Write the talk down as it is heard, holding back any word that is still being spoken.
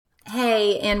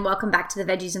Hey, and welcome back to the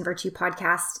Veggies Virtue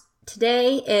podcast.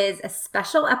 Today is a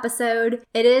special episode.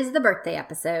 It is the birthday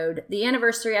episode, the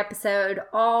anniversary episode,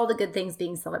 all the good things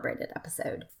being celebrated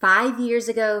episode. 5 years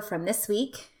ago from this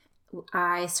week,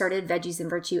 I started Veggies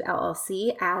Virtue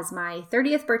LLC as my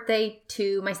 30th birthday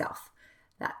to myself.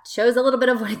 That shows a little bit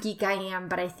of what a geek I am,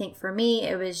 but I think for me,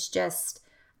 it was just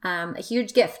a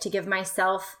huge gift to give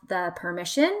myself the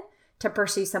permission to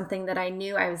pursue something that I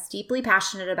knew I was deeply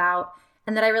passionate about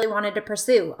and that I really wanted to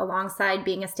pursue alongside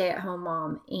being a stay-at-home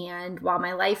mom. And while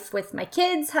my life with my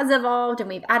kids has evolved and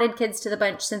we've added kids to the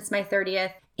bunch since my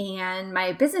 30th and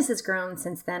my business has grown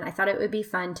since then, I thought it would be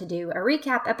fun to do a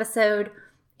recap episode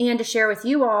and to share with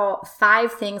you all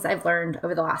 5 things I've learned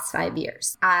over the last 5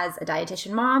 years as a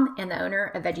dietitian mom and the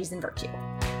owner of Veggies Virtue.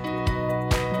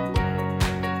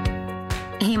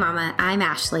 Hey Mama, I'm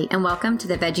Ashley, and welcome to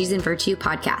the Veggies Virtue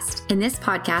podcast. In this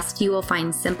podcast, you will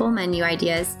find simple menu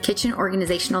ideas, kitchen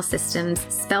organizational systems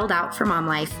spelled out for mom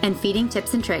life, and feeding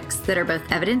tips and tricks that are both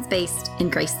evidence-based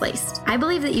and grace-laced. I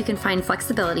believe that you can find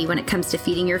flexibility when it comes to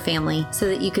feeding your family so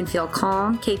that you can feel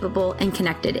calm, capable, and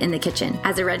connected in the kitchen.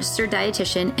 As a registered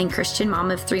dietitian and Christian mom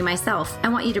of 3 myself, I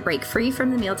want you to break free from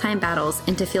the mealtime battles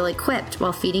and to feel equipped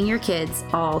while feeding your kids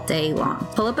all day long.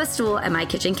 Pull up a stool at my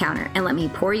kitchen counter and let me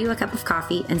pour you a cup of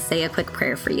coffee and say a quick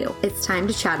prayer for you. It's time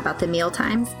to chat about the meal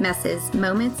times, messes,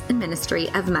 moments, and ministry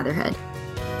of motherhood.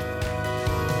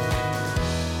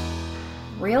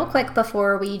 Real quick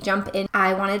before we jump in,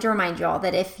 I wanted to remind you all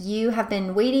that if you have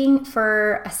been waiting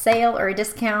for a sale or a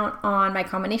discount on my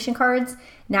combination cards,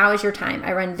 now is your time.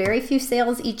 I run very few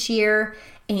sales each year,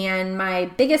 and my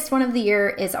biggest one of the year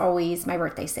is always my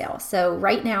birthday sale. So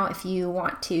right now, if you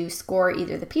want to score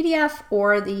either the PDF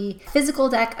or the physical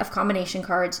deck of combination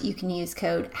cards, you can use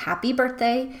code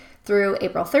HAPPYBIRTHDAY through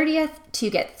April 30th to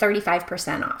get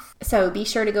 35% off. So be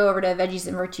sure to go over to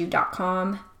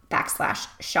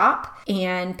veggiesandvirtue.com/shop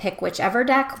and pick whichever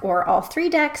deck or all 3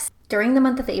 decks during the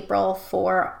month of April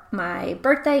for my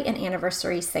birthday and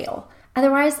anniversary sale.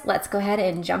 Otherwise, let's go ahead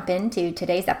and jump into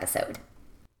today's episode.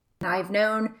 I've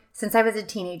known since I was a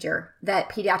teenager that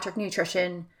pediatric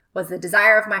nutrition was the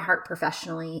desire of my heart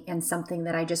professionally and something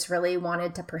that I just really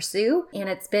wanted to pursue. And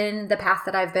it's been the path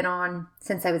that I've been on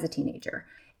since I was a teenager.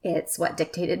 It's what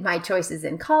dictated my choices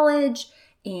in college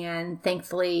and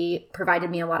thankfully provided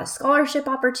me a lot of scholarship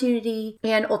opportunity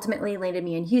and ultimately landed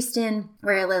me in Houston,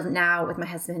 where I live now with my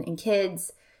husband and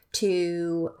kids,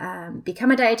 to become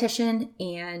a dietitian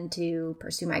and to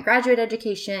pursue my graduate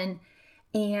education.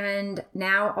 And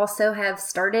now also have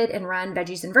started and run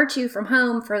Veggies Virtue from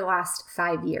home for the last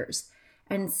 5 years.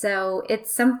 And so it's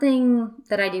something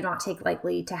that I do not take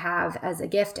lightly to have as a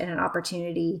gift and an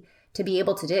opportunity to be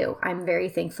able to do. I'm very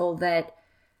thankful that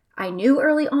I knew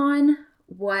early on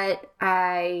what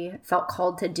I felt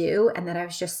called to do and that I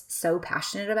was just so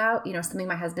passionate about. You know, something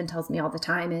my husband tells me all the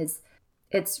time is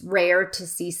it's rare to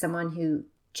see someone who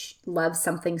loves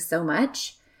something so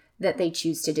much that they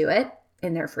choose to do it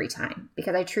in their free time,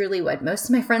 because I truly would. Most of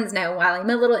my friends know, while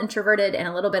I'm a little introverted and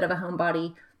a little bit of a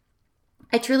homebody,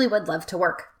 I truly would love to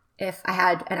work if I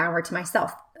had an hour to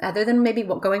myself, other than maybe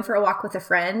going for a walk with a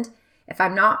friend. If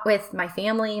I'm not with my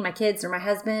family, my kids, or my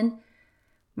husband,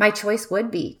 my choice would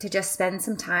be to just spend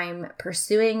some time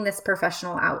pursuing this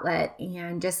professional outlet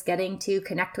and just getting to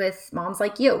connect with moms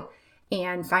like you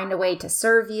and find a way to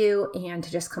serve you and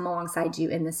to just come alongside you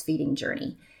in this feeding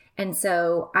journey. And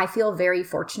so I feel very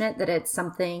fortunate that it's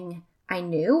something I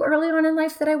knew early on in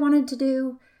life that I wanted to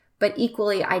do, but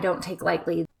equally I don't take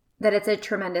lightly that it's a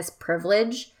tremendous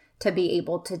privilege to be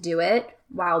able to do it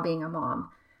while being a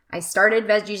mom. I started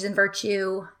Veggies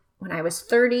Virtue when I was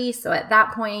 30, so at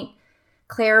that point,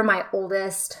 Claire, my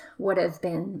oldest, would have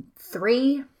been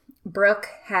 3. Brooke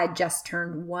had just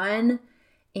turned 1,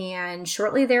 and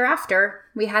shortly thereafter,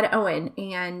 we had Owen.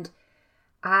 And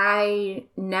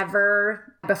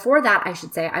before that, I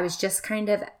should say, I was just kind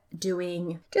of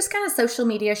doing social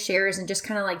media shares and just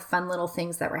kind of like fun little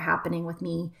things that were happening with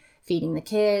me feeding the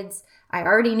kids. I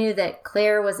already knew that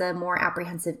Claire was a more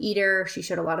apprehensive eater. She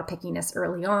showed a lot of pickiness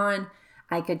early on.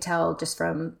 I could tell just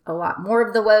from a lot more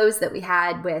of the woes that we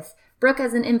had with Brooke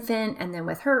as an infant and then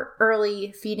with her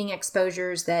early feeding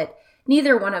exposures that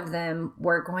neither one of them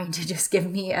were going to just give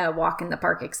me a walk in the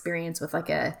park experience with like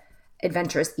a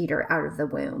adventurous eater out of the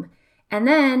womb. And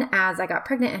then as I got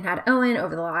pregnant and had Owen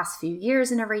over the last few years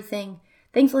and everything,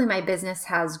 thankfully my business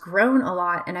has grown a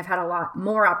lot and I've had a lot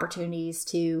more opportunities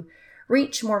to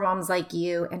reach more moms like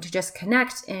you and to just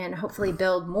connect and hopefully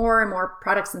build more and more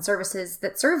products and services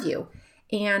that serve you.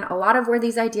 And a lot of where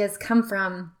these ideas come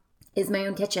from is my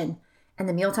own kitchen and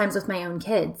the meal times with my own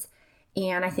kids.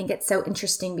 And I think it's so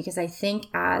interesting because I think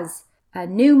as a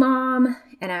new mom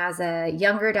and as a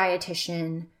younger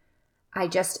dietitian, I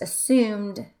just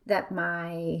assumed that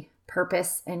my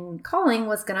purpose and calling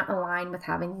was going to align with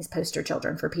having these poster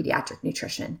children for pediatric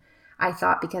nutrition. I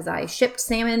thought because I shipped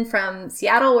salmon from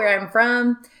Seattle, where I'm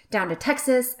from, down to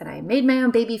Texas, and I made my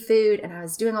own baby food, and I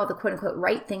was doing all the quote unquote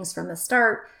right things from the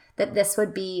start, that this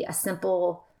would be a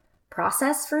simple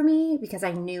process for me because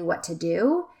I knew what to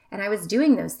do. And I was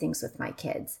doing those things with my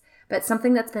kids. But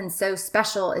something that's been so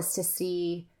special is to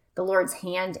see the Lord's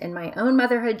hand in my own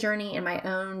motherhood journey and my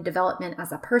own development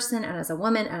as a person and as a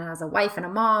woman and as a wife and a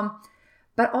mom,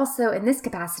 but also in this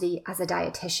capacity as a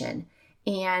dietitian.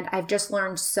 And I've just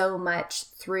learned so much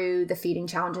through the feeding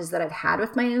challenges that I've had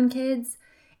with my own kids.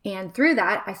 And through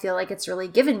that, I feel like it's really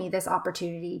given me this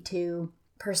opportunity to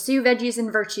pursue Veggies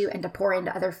and Virtue and to pour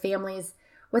into other families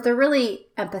with a really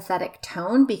empathetic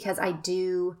tone, because I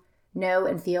do know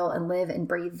and feel and live and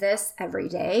breathe this every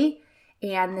day.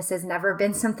 And this has never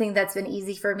been something that's been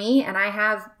easy for me. And I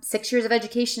have 6 years of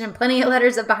education and plenty of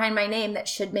letters behind my name that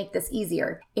should make this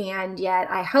easier. And yet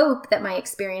I hope that my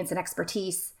experience and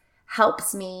expertise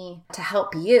helps me to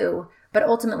help you. But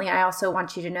ultimately, I also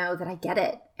want you to know that I get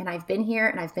it. And I've been here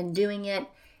and I've been doing it.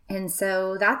 And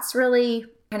so that's really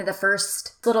kind of the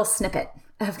first little snippet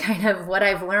of kind of what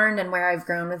I've learned and where I've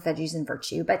grown with Veggies and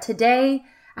Virtue. But today,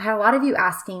 I had a lot of you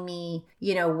asking me,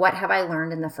 what have I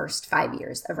learned in the first 5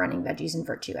 years of running Veggies and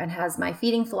Virtue? And has my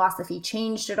feeding philosophy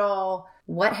changed at all?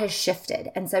 What has shifted?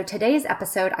 And so today's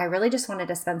episode, I really just wanted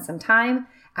to spend some time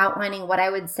outlining what I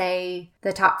would say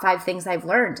the top 5 things I've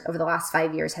learned over the last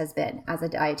 5 years has been as a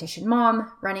dietitian mom,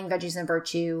 running Veggies and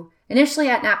Virtue, initially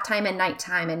at naptime and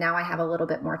nighttime, and now I have a little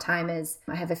bit more time as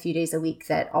I have a few days a week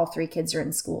that all 3 kids are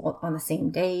in school on the same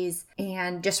days,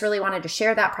 and just really wanted to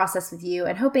share that process with you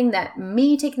and hoping that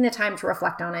me taking the time to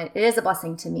reflect on it is a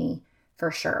blessing to me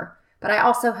for sure. But I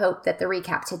also hope that the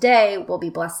recap today will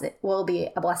be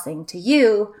a blessing to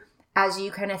you as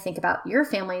you kind of think about your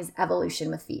family's evolution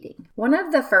with feeding. One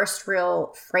of the first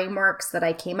real frameworks that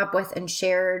I came up with and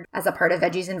shared as a part of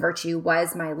Veggies and Virtue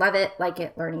was my Love It, Like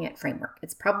It, Learning It framework.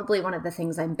 It's probably one of the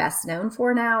things I'm best known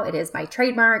for now. It is my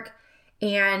trademark.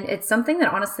 And it's something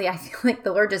that honestly, I feel like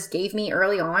the Lord just gave me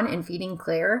early on in feeding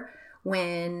Claire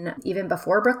even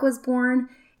before Brooke was born.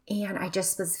 And I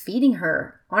just was feeding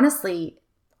her, honestly,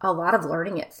 a lot of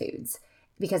Learning It foods,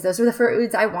 because those were the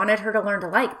foods I wanted her to learn to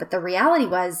like. But the reality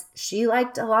was she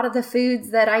liked a lot of the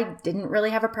foods that I didn't really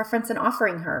have a preference in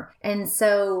offering her. And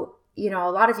so, a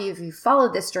lot of you, if you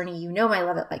followed this journey, my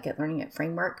Love It, Like It, Learning It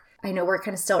framework. I know we're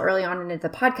kind of still early on into the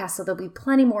podcast, so there'll be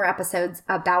plenty more episodes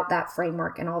about that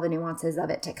framework and all the nuances of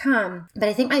it to come. But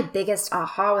I think my biggest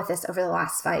aha with this over the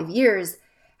last 5 years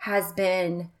has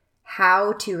been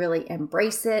how to really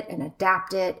embrace it and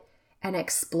adapt it and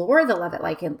explore the Love It,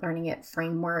 Like It, Learning It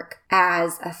framework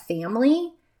as a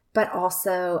family, but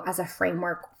also as a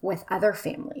framework with other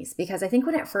families. Because I think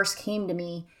when it first came to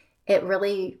me, it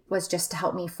really was just to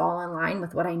help me fall in line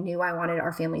with what I knew I wanted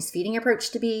our family's feeding approach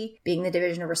to be. Being the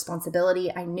division of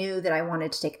responsibility, I knew that I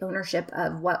wanted to take ownership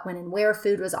of what, when, and where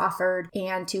food was offered,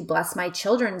 and to bless my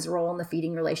children's role in the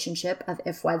feeding relationship of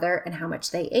if, whether, and how much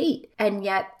they ate. And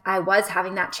yet I was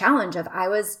having that challenge of I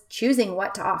was choosing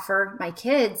what to offer my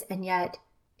kids, and yet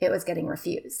it was getting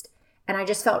refused. And I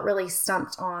just felt really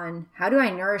stumped on how do I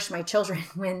nourish my children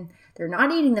when they're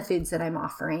not eating the foods that I'm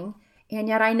offering. And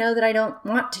yet I know that I don't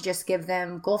want to just give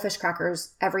them goldfish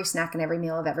crackers every snack and every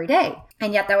meal of every day.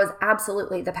 And yet that was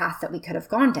absolutely the path that we could have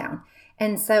gone down.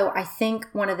 And so I think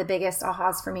one of the biggest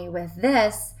ahas for me with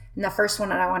this, and the first one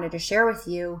that I wanted to share with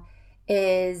you,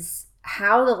 is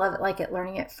how the Love It, Like It,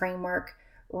 Learning It framework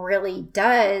really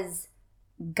does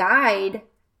guide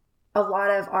a lot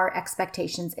of our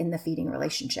expectations in the feeding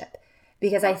relationship.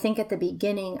 Because I think at the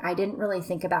beginning, I didn't really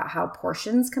think about how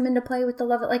portions come into play with the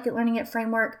Love It, Like It, Learning It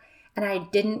framework. And I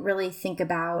didn't really think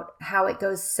about how it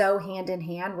goes so hand in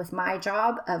hand with my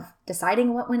job of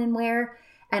deciding what, when, and where,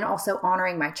 and also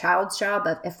honoring my child's job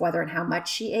of if, whether, and how much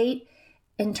she ate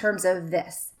in terms of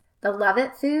this. The Love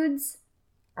It foods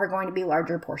are going to be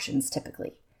larger portions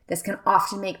typically. This can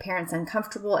often make parents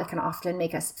uncomfortable. It can often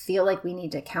make us feel like we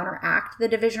need to counteract the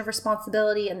division of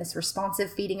responsibility and this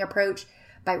responsive feeding approach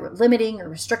by limiting or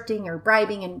restricting or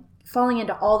bribing and falling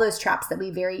into all those traps that we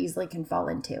very easily can fall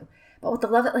into. But with the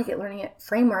Love It, Like It, Learning It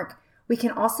framework, we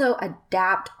can also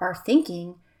adapt our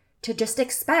thinking to just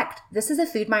expect this is a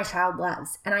food my child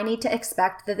loves. And I need to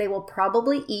expect that they will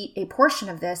probably eat a portion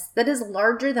of this that is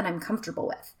larger than I'm comfortable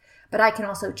with. But I can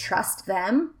also trust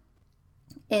them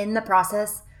in the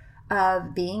process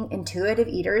of being intuitive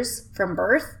eaters from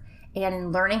birth and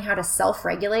in learning how to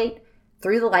self-regulate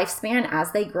through the lifespan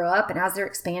as they grow up and as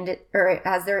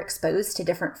they're exposed to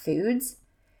different foods.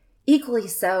 Equally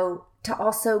so, to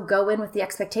also go in with the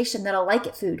expectation that a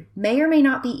like-it food may or may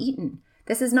not be eaten.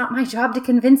 This is not my job to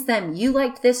convince them, you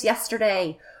liked this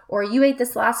yesterday, or you ate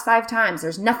this last 5 times.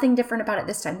 There's nothing different about it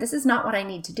this time. This is not what I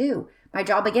need to do. My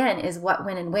job, again, is what,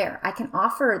 when, and where. I can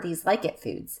offer these like-it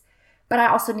foods, but I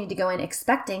also need to go in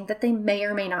expecting that they may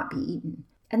or may not be eaten.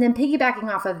 And then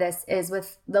piggybacking off of this is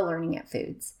with the learning it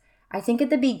foods. I think at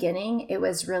the beginning, it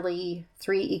was really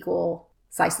 3 equal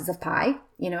slices of pie.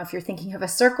 If you're thinking of a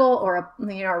circle or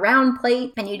a round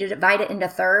plate and you divide it into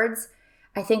thirds,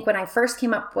 I think when I first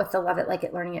came up with the Love It, Like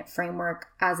It, Learning It framework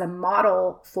as a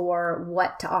model for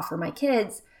what to offer my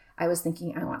kids, I was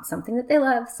thinking I want something that they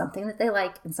love, something that they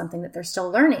like, and something that they're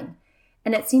still learning.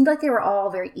 And it seemed like they were all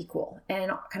very equal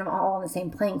and kind of all on the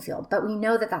same playing field. But we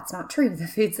know that that's not true. The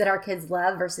foods that our kids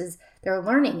love versus they're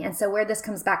learning. And so where this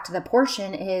comes back to the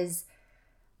portion is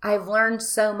I've learned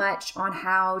so much on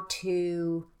how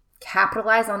to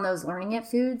capitalize on those learning it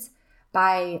foods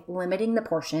by limiting the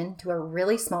portion to a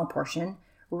really small portion,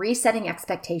 resetting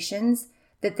expectations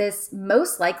that this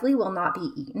most likely will not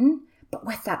be eaten. But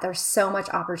with that, there's so much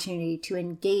opportunity to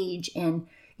engage in,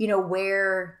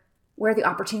 where the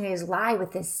opportunities lie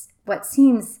with this, what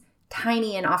seems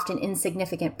tiny and often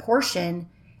insignificant portion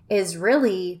is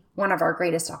really one of our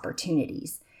greatest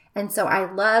opportunities. And so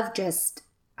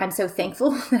I'm so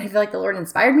thankful that I feel like the Lord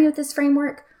inspired me with this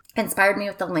framework, inspired me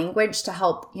with the language to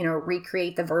help,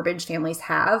 recreate the verbiage families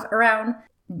have around,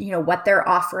 what they're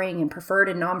offering and preferred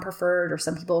and non-preferred, or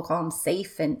some people call them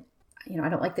safe and, I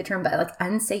don't like the term, but like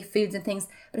unsafe foods and things.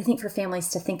 But I think for families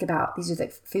to think about, these are the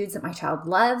foods that my child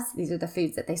loves. These are the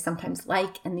foods that they sometimes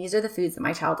like. And these are the foods that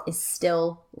my child is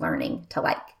still learning to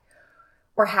like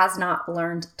or has not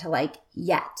learned to like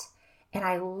yet. And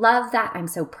I love that. I'm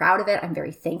so proud of it. I'm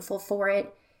very thankful for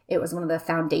it. It was one of the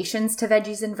foundations to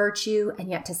Veggies and Virtue,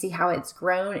 and yet to see how it's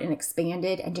grown and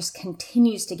expanded and just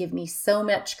continues to give me so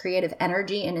much creative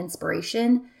energy and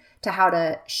inspiration to how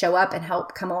to show up and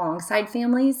help come alongside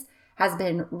families has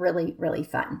been really, really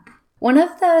fun. One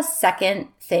of the second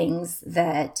things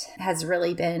that has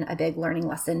really been a big learning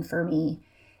lesson for me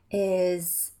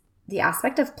is the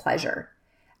aspect of pleasure.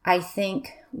 I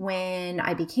think when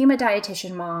I became a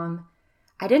dietitian mom,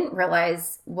 I didn't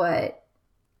realize what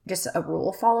just a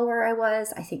rule follower I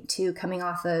was. I think too, coming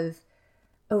off of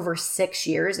over 6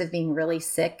 years of being really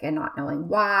sick and not knowing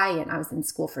why. And I was in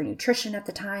school for nutrition at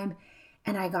the time.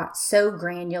 And I got so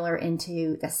granular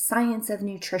into the science of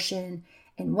nutrition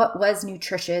and what was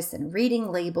nutritious and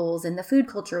reading labels. And the food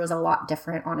culture was a lot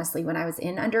different, honestly, when I was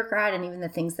in undergrad. And even the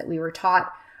things that we were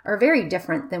taught are very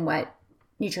different than what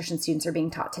nutrition students are being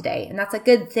taught today. And that's a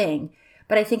good thing.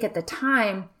 But I think at the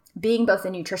time, being both a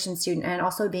nutrition student and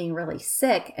also being really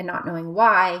sick and not knowing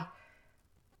why,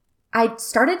 I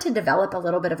started to develop a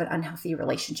little bit of an unhealthy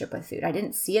relationship with food. I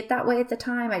didn't see it that way at the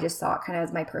time. I just saw it kind of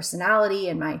as my personality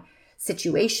and my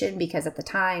situation, because at the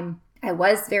time I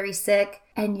was very sick.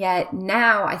 And yet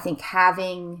now I think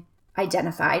having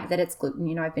identified that it's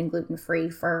gluten, I've been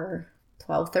gluten-free for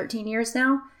 12, 13 years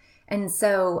now. And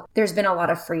so there's been a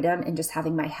lot of freedom in just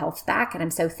having my health back. And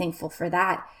I'm so thankful for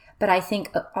that. But I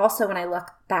think also when I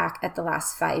look back at the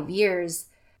last 5 years,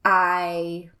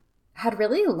 I had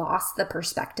really lost the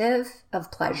perspective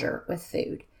of pleasure with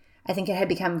food. I think it had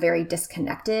become very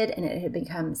disconnected, and it had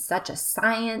become such a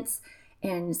science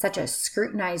and such a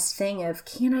scrutinized thing of,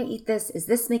 can I eat this? Is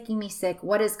this making me sick?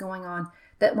 What is going on?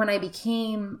 That when I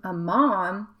became a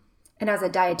mom and as a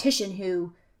dietitian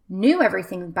who knew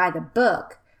everything by the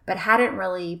book, but hadn't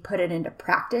really put it into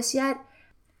practice yet,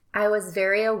 I was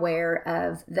very aware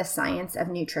of the science of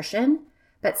nutrition.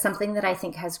 But something that I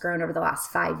think has grown over the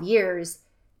last 5 years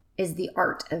is the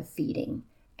art of feeding.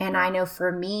 And I know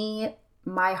for me,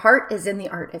 my heart is in the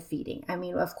art of feeding. I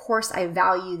mean, of course, I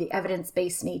value the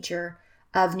evidence-based nature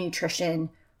of nutrition,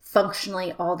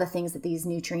 functionally all the things that these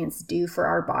nutrients do for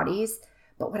our bodies.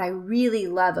 But what I really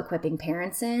love equipping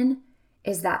parents in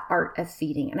is that art of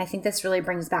feeding. And I think this really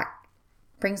brings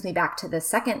me back to the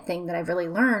second thing that I've really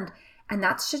learned, and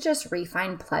that's to just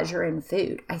refine pleasure in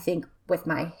food. I think with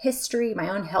my history, my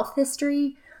own health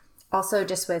history, also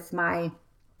just with my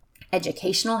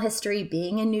educational history,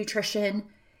 being in nutrition,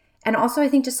 and also I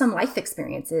think just some life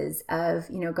experiences of,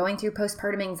 going through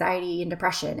postpartum anxiety and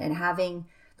depression and having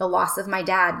the loss of my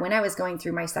dad when I was going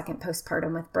through my second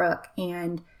postpartum with Brooke.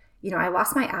 And, I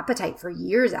lost my appetite for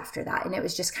years after that. And it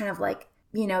was just kind of like,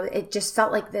 it just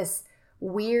felt like this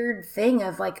weird thing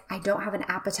of like, I don't have an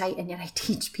appetite and yet I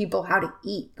teach people how to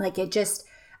eat. Like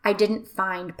I didn't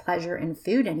find pleasure in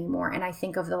food anymore. And I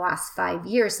think over the last 5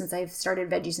 years since I've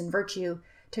started Veggies and Virtue,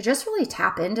 to just really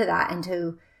tap into that and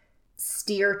to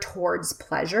steer towards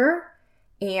pleasure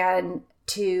and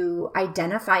to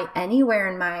identify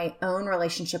anywhere in my own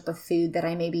relationship with food that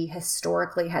I maybe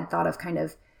historically had thought of kind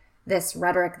of this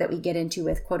rhetoric that we get into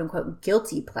with quote unquote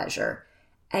guilty pleasure,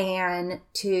 and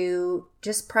to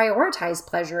just prioritize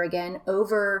pleasure again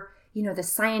over, the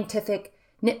scientific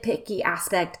nitpicky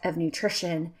aspect of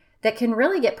nutrition that can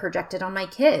really get projected on my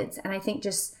kids. And I think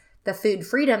just the food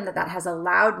freedom that has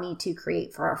allowed me to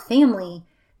create for our family,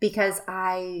 because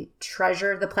I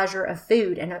treasure the pleasure of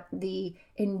food and the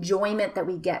enjoyment that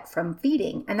we get from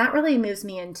feeding. And that really moves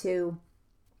me into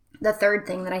the third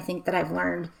thing that I think that I've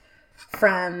learned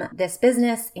from this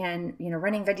business and,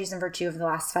 running Veggies Virtue over the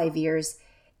last 5 years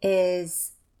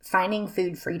is finding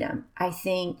food freedom. I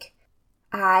think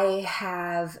I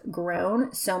have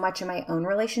grown so much in my own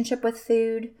relationship with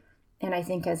food, and I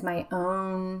think as my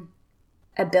own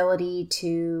ability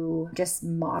to just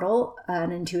model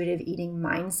an intuitive eating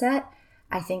mindset.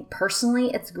 I think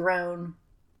personally it's grown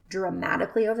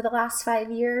dramatically over the last 5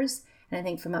 years. And I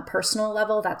think from a personal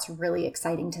level, that's really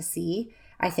exciting to see.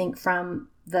 I think from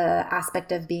the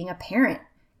aspect of being a parent,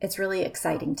 it's really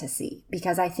exciting to see,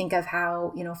 because I think of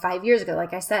how, 5 years ago,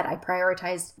 like I said, I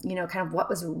prioritized, kind of what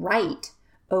was right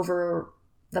over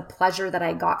the pleasure that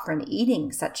I got from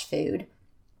eating such food.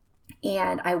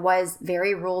 And I was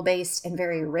very rule-based and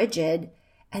very rigid.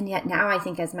 And yet now I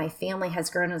think as my family has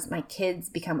grown, as my kids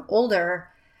become older,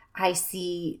 I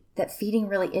see that feeding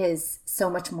really is so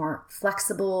much more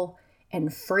flexible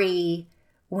and free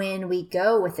when we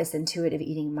go with this intuitive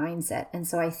eating mindset. And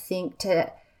so I think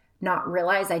to not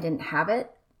realize I didn't have it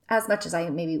as much as I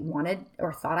maybe wanted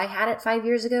or thought I had it 5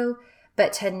 years ago,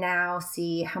 but to now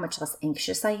see how much less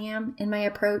anxious I am in my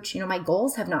approach. My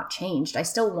goals have not changed. I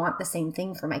still want the same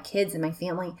thing for my kids and my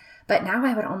family, but now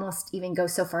I would almost even go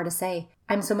so far to say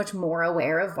I'm so much more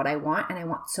aware of what I want, and I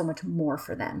want so much more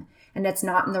for them. And it's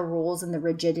not in the rules and the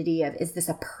rigidity of, is this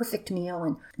a perfect meal?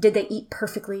 And did they eat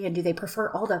perfectly? And do they prefer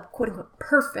all the quote unquote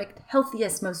perfect,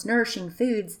 healthiest, most nourishing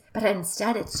foods? But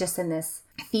instead, it's just in this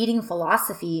feeding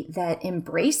philosophy that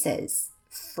embraces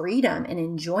freedom and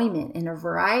enjoyment in a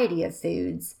variety of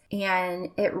foods.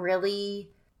 And it really,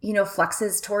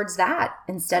 flexes towards that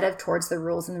instead of towards the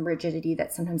rules and the rigidity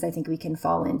that sometimes I think we can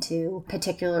fall into,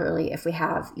 particularly if we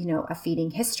have, a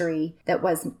feeding history that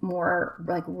was more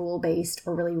like rule-based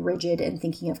or really rigid and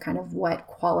thinking of kind of what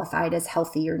qualified as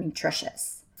healthy or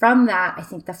nutritious. From that, I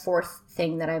think the fourth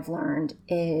thing that I've learned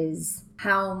is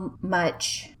how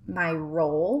much my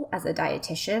role as a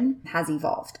dietitian has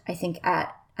evolved. I think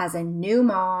as a new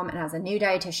mom and as a new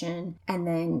dietitian, and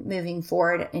then moving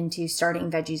forward into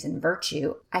starting Veggies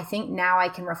Virtue, I think now I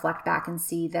can reflect back and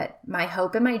see that my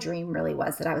hope and my dream really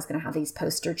was that I was going to have these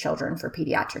poster children for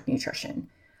pediatric nutrition.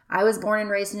 I was born and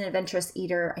raised an adventurous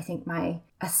eater. I think my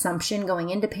assumption going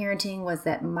into parenting was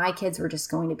that my kids were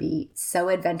just going to be so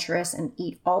adventurous and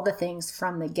eat all the things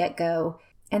from the get-go,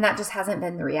 and that just hasn't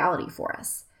been the reality for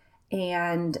us.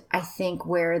 And I think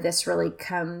where this really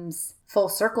comes full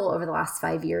circle over the last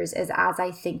 5 years is as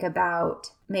I think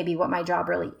about maybe what my job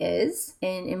really is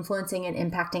in influencing and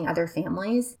impacting other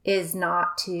families, is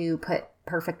not to put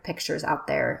perfect pictures out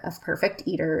there of perfect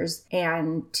eaters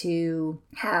and to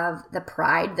have the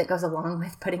pride that goes along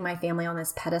with putting my family on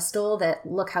this pedestal that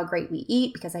look how great we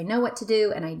eat because I know what to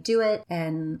do and I do it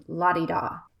and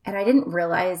la-di-da. And I didn't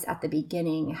realize at the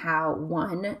beginning how,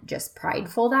 one, just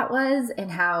prideful that was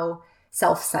and how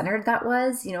self-centered that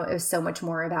was. It was so much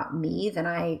more about me than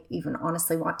I even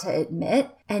honestly want to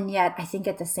admit. And yet I think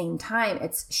at the same time,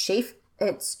 it's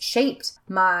shaped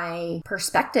my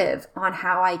perspective on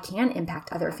how I can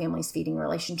impact other families' feeding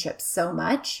relationships so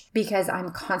much, because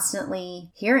I'm constantly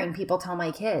hearing people tell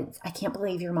my kids, I can't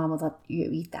believe your mom would let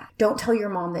you eat that. Don't tell your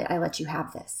mom that I let you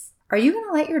have this. Are you going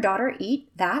to let your daughter eat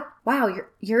that? Wow,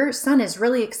 your son is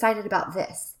really excited about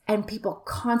this. And people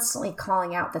constantly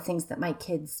calling out the things that my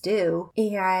kids do.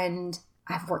 And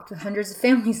I've worked with hundreds of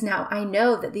families now. I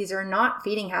know that these are not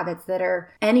feeding habits that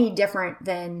are any different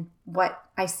than what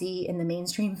I see in the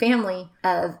mainstream family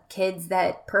of kids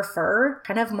that prefer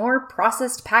kind of more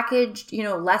processed, packaged,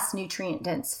 less nutrient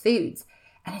dense foods.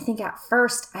 And I think at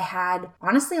first I had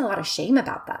honestly a lot of shame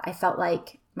about that. I felt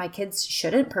like my kids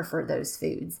shouldn't prefer those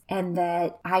foods and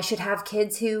that I should have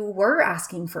kids who were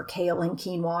asking for kale and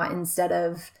quinoa instead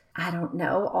of, I don't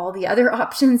know, all the other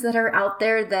options that are out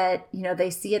there that, they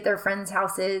see at their friends'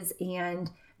 houses and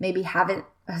maybe haven't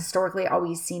historically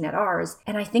always seen at ours.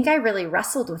 And I think I really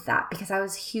wrestled with that because I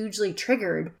was hugely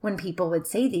triggered when people would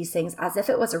say these things as if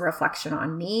it was a reflection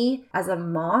on me as a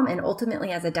mom and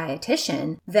ultimately as a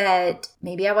dietitian, that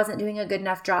maybe I wasn't doing a good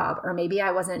enough job, or maybe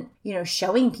I wasn't,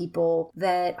 showing people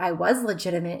that I was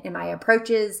legitimate in my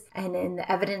approaches and in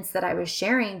the evidence that I was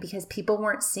sharing, because people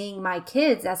weren't seeing my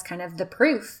kids as kind of the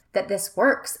proof that this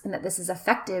works and that this is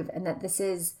effective and that this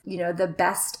is, the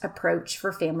best approach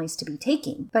for families to be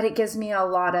taking. But it gives me a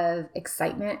lot of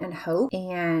excitement and hope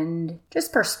and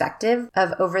just perspective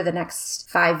of over the next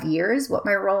 5 years, what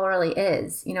my role really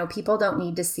is. People don't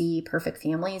need to see perfect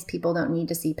families. People don't need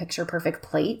to see picture perfect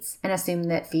plates and assume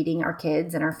that feeding our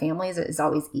kids and our families is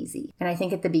always easy. And I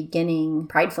think at the beginning,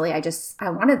 pridefully, I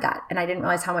wanted that. And I didn't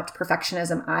realize how much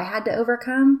perfectionism I had to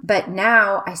overcome. But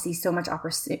now I see so much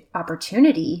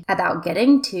opportunity about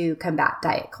getting to combat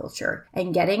diet culture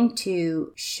and getting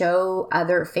to show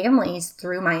other families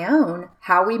through my own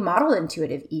how we model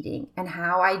intuitive eating and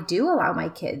how I do allow my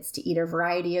kids to eat a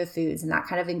variety of foods. And that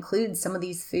kind of includes some of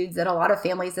these foods that a lot of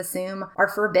families assume are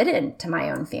forbidden to my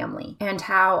own family, and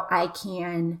how I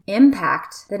can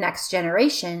impact the next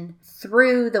generation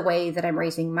through the way that I'm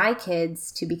raising my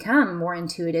kids to become more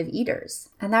intuitive eaters.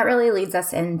 And that really leads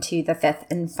us into the fifth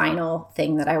and final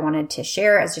thing that I wanted to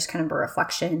share as just kind of a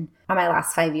reflection on my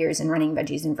last 5 years in running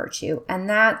Veggies Virtue. And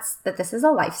that's that this is a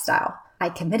lifestyle. I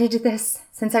committed to this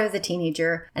since I was a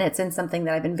teenager, and it's been something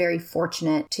that I've been very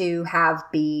fortunate to have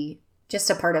be just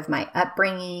a part of my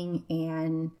upbringing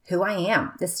and who I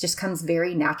am. This just comes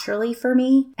very naturally for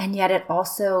me. And yet it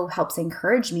also helps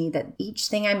encourage me that each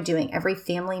thing I'm doing, every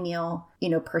family meal,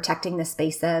 protecting the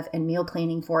space of and meal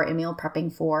planning for and meal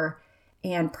prepping for,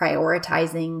 and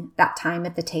prioritizing that time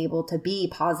at the table to be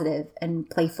positive and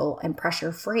playful and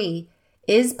pressure-free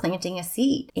is planting a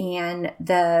seed. And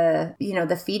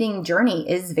the feeding journey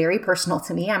is very personal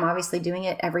to me. I'm obviously doing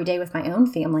it every day with my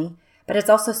own family, but it's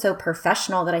also so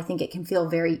professional that I think it can feel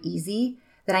very easy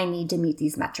that I need to meet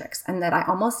these metrics and that I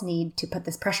almost need to put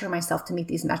this pressure on myself to meet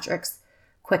these metrics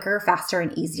quicker, faster,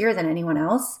 and easier than anyone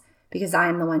else because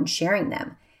I'm the one sharing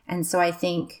them. And so I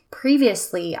think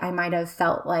previously I might have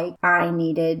felt like I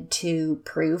needed to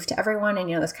prove to everyone.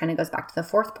 And, this kind of goes back to the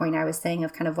fourth point I was saying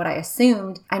of kind of what I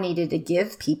assumed I needed to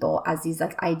give people as these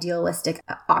like idealistic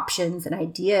options and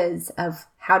ideas of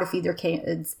how to feed their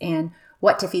kids and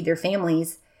what to feed their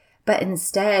families. But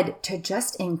instead to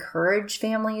just encourage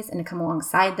families and to come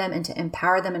alongside them and to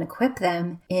empower them and equip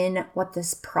them in what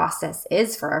this process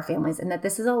is for our families. And that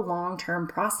this is a long-term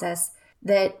process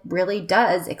that really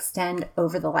does extend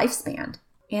over the lifespan.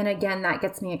 And again, that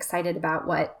gets me excited about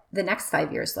what the next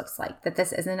 5 years looks like, that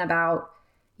this isn't about,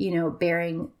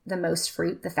 bearing the most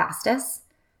fruit the fastest.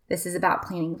 This is about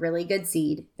planting really good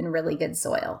seed in really good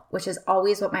soil, which is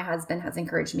always what my husband has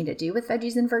encouraged me to do with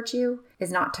Veggies Virtue,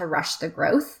 is not to rush the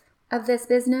growth of this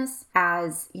business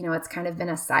as, it's kind of been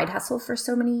a side hustle for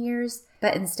so many years,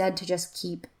 but instead to just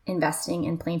keep investing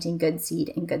in planting good seed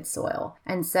in good soil.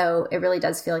 And so it really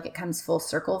does feel like it comes full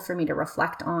circle for me to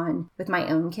reflect on with my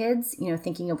own kids,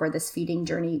 thinking of where this feeding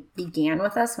journey began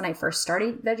with us when I first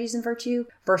started Veggies Virtue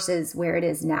versus where it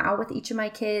is now with each of my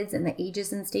kids and the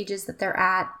ages and stages that they're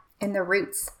at and the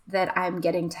roots that I'm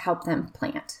getting to help them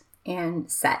plant and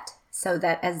set so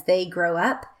that as they grow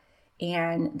up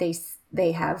and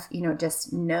they have,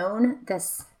 just known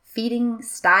this feeding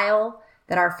style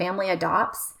that our family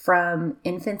adopts from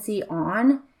infancy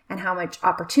on and how much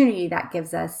opportunity that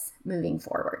gives us moving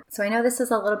forward. So I know this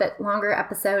is a little bit longer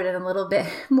episode and a little bit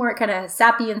more kind of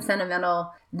sappy and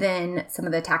sentimental than some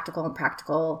of the tactical and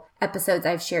practical episodes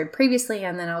I've shared previously,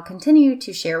 and then I'll continue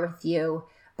to share with you.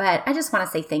 But I just want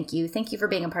to say thank you. Thank you for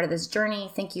being a part of this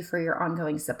journey. Thank you for your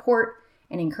ongoing support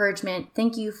and encouragement.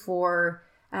 Thank you for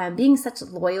being such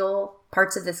loyal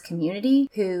parts of this community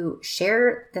who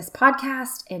share this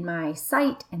podcast and my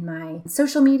site and my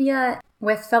social media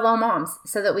with fellow moms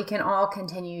so that we can all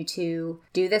continue to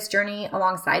do this journey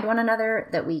alongside one another,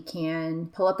 that we can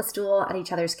pull up a stool at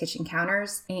each other's kitchen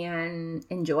counters and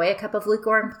enjoy a cup of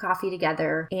lukewarm coffee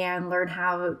together and learn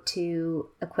how to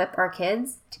equip our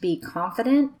kids to be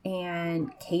confident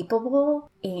and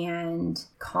capable and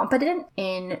competent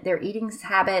in their eating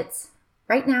habits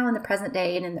right now in the present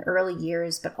day and in the early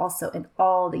years, but also in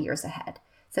all the years ahead.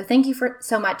 So thank you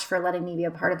so much for letting me be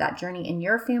a part of that journey in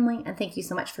your family. And thank you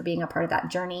so much for being a part of that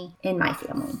journey in my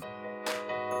family.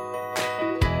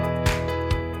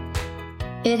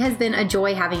 It has been a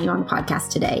joy having you on the podcast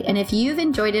today. And if you've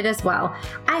enjoyed it as well,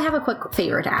 I have a quick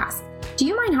favor to ask. Do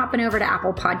you mind hopping over to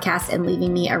Apple Podcasts and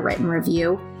leaving me a written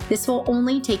review? This will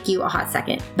only take you a hot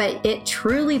second, but it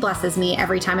truly blesses me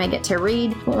every time I get to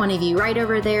read what one of you write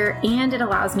over there, and it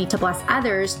allows me to bless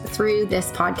others through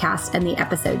this podcast and the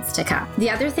episodes to come. The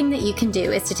other thing that you can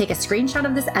do is to take a screenshot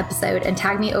of this episode and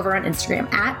tag me over on Instagram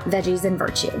at Veggies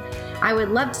Virtue. I would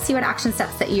love to see what action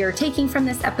steps that you're taking from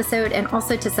this episode, and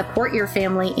also to support your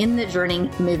family in the journey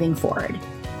moving forward.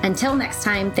 Until next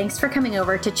time, thanks for coming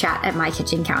over to chat at my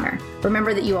kitchen counter.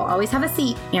 Remember that you will always have a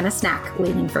seat and a snack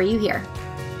waiting for you here.